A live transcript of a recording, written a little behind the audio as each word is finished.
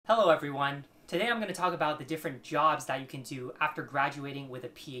Hello everyone. Today I'm going to talk about the different jobs that you can do after graduating with a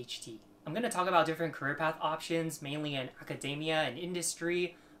PhD. I'm going to talk about different career path options, mainly in academia and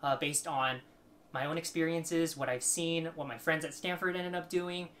industry, based on my own experiences, what I've seen, what my friends at Stanford ended up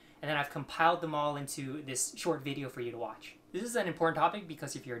doing, and then I've compiled them all into this short video for you to watch. This is an important topic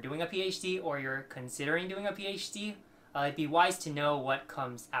because if you're doing a PhD or you're considering doing a PhD, it'd be wise to know what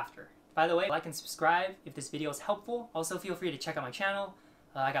comes after. By the way, like and subscribe if this video is helpful. Also feel free to check out my channel.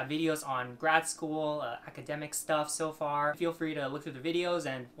 I got videos on grad school, academic stuff so far. Feel free to look through the videos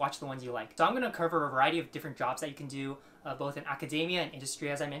and watch the ones you like. So I'm going to cover a variety of different jobs that you can do, both in academia and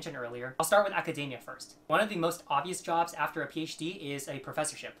industry, as I mentioned earlier. I'll start with academia first. One of the most obvious jobs after a PhD is a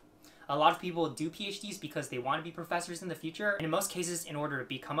professorship. A lot of people do PhDs because they want to be professors in the future, and in most cases, in order to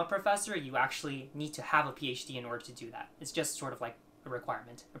become a professor, you actually need to have a PhD in order to do that. It's just sort of like a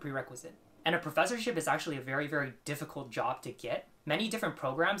requirement, a prerequisite. And a professorship is actually a very, very difficult job to get. Many different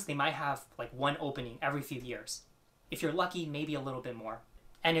programs, they might have like one opening every few years. If you're lucky, maybe a little bit more.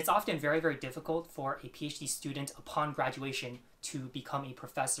 And it's often very, very difficult for a PhD student upon graduation to become a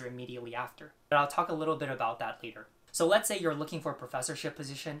professor immediately after. But I'll talk a little bit about that later. So let's say you're looking for a professorship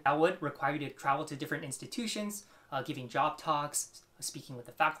position. That would require you to travel to different institutions, giving job talks, speaking with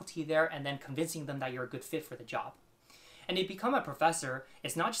the faculty there, and then convincing them that you're a good fit for the job. And to become a professor,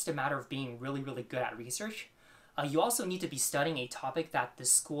 it's not just a matter of being really, really good at research. You also need to be studying a topic that the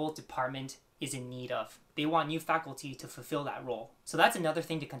school department is in need of. They want new faculty to fulfill that role. So that's another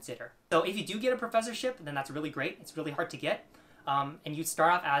thing to consider. So if you do get a professorship, then that's really great. It's really hard to get. And you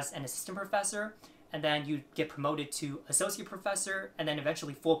start off as an assistant professor, and then you get promoted to associate professor, and then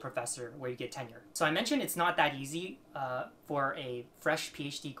eventually full professor where you get tenure. So I mentioned it's not that easy for a fresh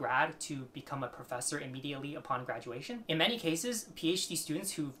PhD grad to become a professor immediately upon graduation. In many cases, PhD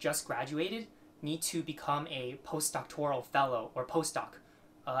students who've just graduated need to become a postdoctoral fellow or postdoc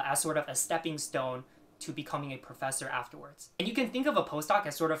as sort of a stepping stone to becoming a professor afterwards. And you can think of a postdoc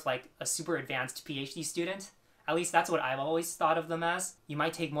as sort of like a super advanced PhD student. At least that's what I've always thought of them as. You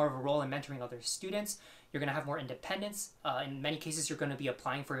might take more of a role in mentoring other students. You're going to have more independence. In many cases, you're going to be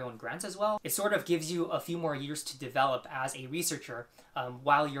applying for your own grants as well. It sort of gives you a few more years to develop as a researcher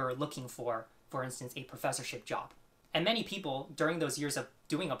while you're looking for instance, a professorship job. And many people, during those years of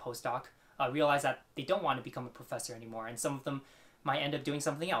doing a postdoc, realize that they don't want to become a professor anymore. And some of them might end up doing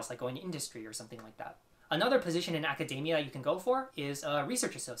something else, like going to industry or something like that. Another position in academia that you can go for is a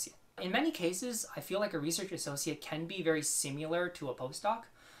research associate. In many cases, I feel like a research associate can be very similar to a postdoc,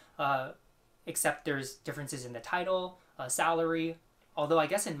 except there's differences in the title, salary. Although I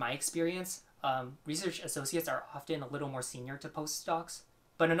guess in my experience, research associates are often a little more senior to postdocs.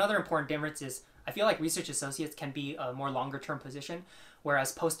 But another important difference is I feel like research associates can be a more longer term position,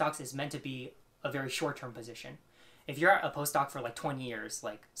 whereas postdocs is meant to be a very short term position. If you're a postdoc for like 20 years,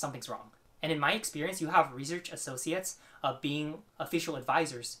 like something's wrong. And in my experience, you have research associates being official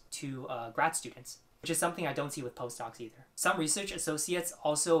advisors to grad students, which is something I don't see with postdocs either. Some research associates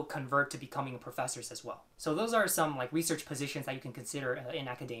also convert to becoming professors as well. So those are some like research positions that you can consider in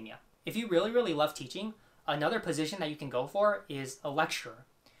academia. If you really, really love teaching, another position that you can go for is a lecturer.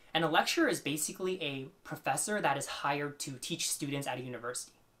 And a lecturer is basically a professor that is hired to teach students at a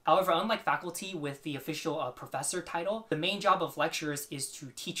university. However, unlike faculty with the official professor title, the main job of lecturers is to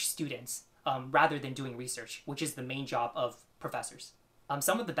teach students rather than doing research, which is the main job of professors.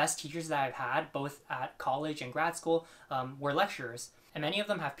 Some of the best teachers that I've had, both at college and grad school, were lecturers, and many of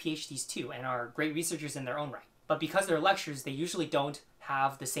them have PhDs too and are great researchers in their own right. But because they're lecturers, they usually don't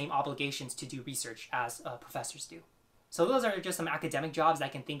have the same obligations to do research as professors do. So those are just some academic jobs I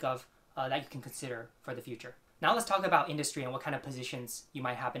can think of that you can consider for the future. Now let's talk about industry and what kind of positions you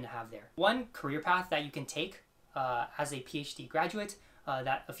might happen to have there. One career path that you can take as a PhD graduate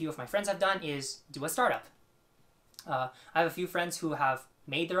that a few of my friends have done is do a startup. I have a few friends who have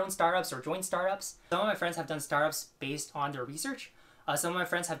made their own startups or joined startups. Some of my friends have done startups based on their research. Some of my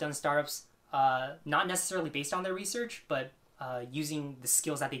friends have done startups not necessarily based on their research, but using the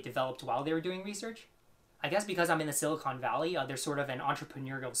skills that they developed while they were doing research. I guess because I'm in the Silicon Valley, there's sort of an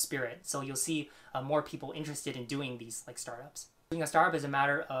entrepreneurial spirit. So you'll see more people interested in doing these like startups. Doing a startup is a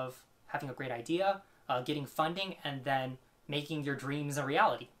matter of having a great idea, getting funding, and then making your dreams a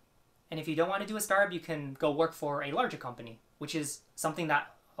reality. And if you don't want to do a startup, you can go work for a larger company, which is something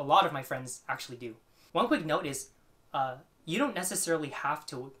that a lot of my friends actually do. One quick note is you don't necessarily have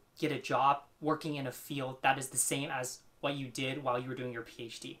to get a job working in a field that is the same as what you did while you were doing your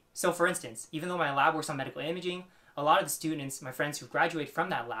PhD. So for instance, even though my lab works on medical imaging, a lot of the students, my friends who graduate from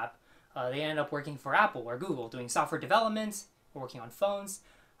that lab, they end up working for Apple or Google, doing software development, or working on phones,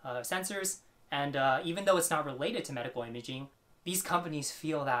 sensors, and even though it's not related to medical imaging, these companies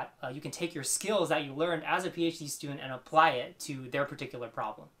feel that you can take your skills that you learned as a PhD student and apply it to their particular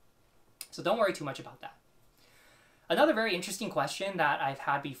problem. So don't worry too much about that. Another very interesting question that I've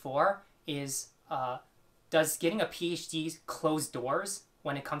had before is, does getting a PhD close doors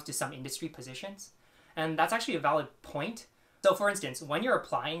when it comes to some industry positions? And that's actually a valid point. So for instance, when you're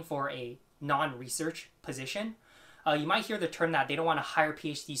applying for a non-research position, you might hear the term that they don't want to hire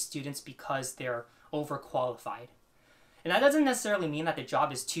PhD students because they're overqualified. And that doesn't necessarily mean that the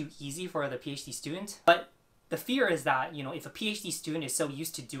job is too easy for the PhD student, but the fear is that, if a PhD student is so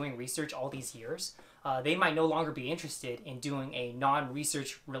used to doing research all these years, they might no longer be interested in doing a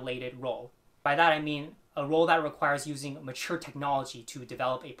non-research related role. By that I mean a role that requires using mature technology to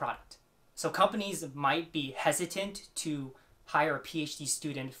develop a product. So companies might be hesitant to hire a PhD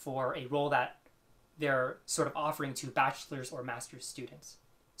student for a role that they're sort of offering to bachelor's or master's students.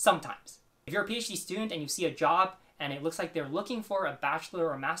 Sometimes. If you're a PhD student and you see a job and it looks like they're looking for a bachelor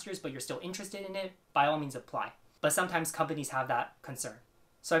or master's, but you're still interested in it, by all means apply. But sometimes companies have that concern.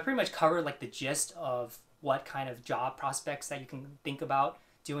 So I pretty much covered like the gist of what kind of job prospects that you can think about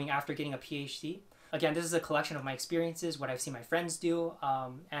doing after getting a PhD. Again, this is a collection of my experiences, what I've seen my friends do,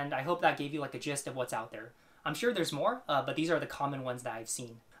 and I hope that gave you like a gist of what's out there. I'm sure there's more, but these are the common ones that I've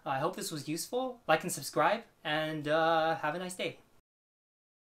seen. I hope this was useful. Like and subscribe, and have a nice day.